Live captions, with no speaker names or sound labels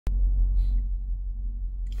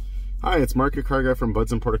Hi, it's Mark, your car guy from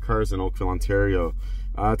Bud's Imported Cars in Oakville, Ontario.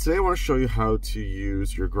 Today I want to show you how to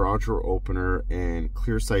use your garage door opener and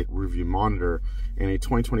Clearsight review monitor in a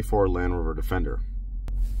 2024 Land Rover Defender.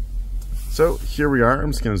 So here we are.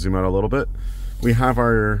 I'm just going to zoom out a little bit. We have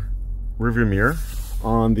our rearview mirror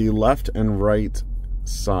on the left and right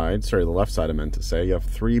side. Sorry, the left side I meant to say. You have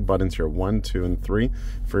 3 buttons here, 1, 2, and 3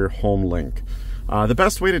 for your home link. The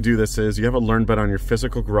best way to do this is you have a learn button on your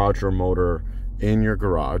physical garage door motor in your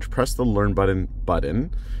garage. Press the learn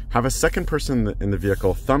button, have a second person in the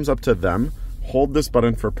vehicle, thumbs up to them, hold this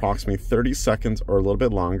button for approximately 30 seconds or a little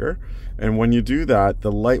bit longer, and when you do that,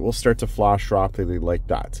 the light will start to flash rapidly like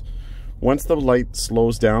that. Once the light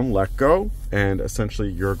slows down, let go, and essentially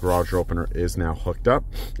your garage door opener is now hooked up,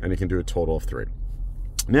 and you can do a total of 3.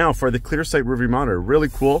 Now for the Clearsight rearview monitor, really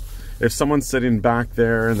cool. If someone's sitting back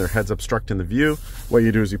there and their head's obstructing the view, what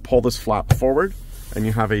you do is you pull this flap forward, and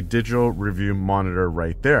you have a digital review monitor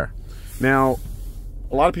right there. Now,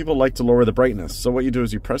 a lot of people like to lower the brightness. So what you do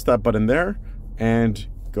is you press that button there and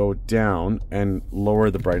go down and lower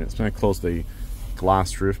the brightness. I'm gonna close the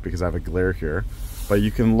glass roof because I have a glare here. But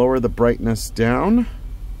you can lower the brightness down,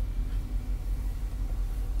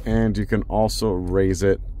 and you can also raise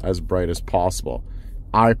it as bright as possible.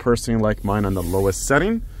 I personally like mine on the lowest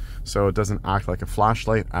setting, so it doesn't act like a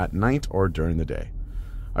flashlight at night or during the day.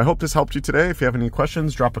 I hope this helped you today. If you have any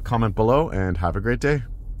questions, drop a comment below and have a great day.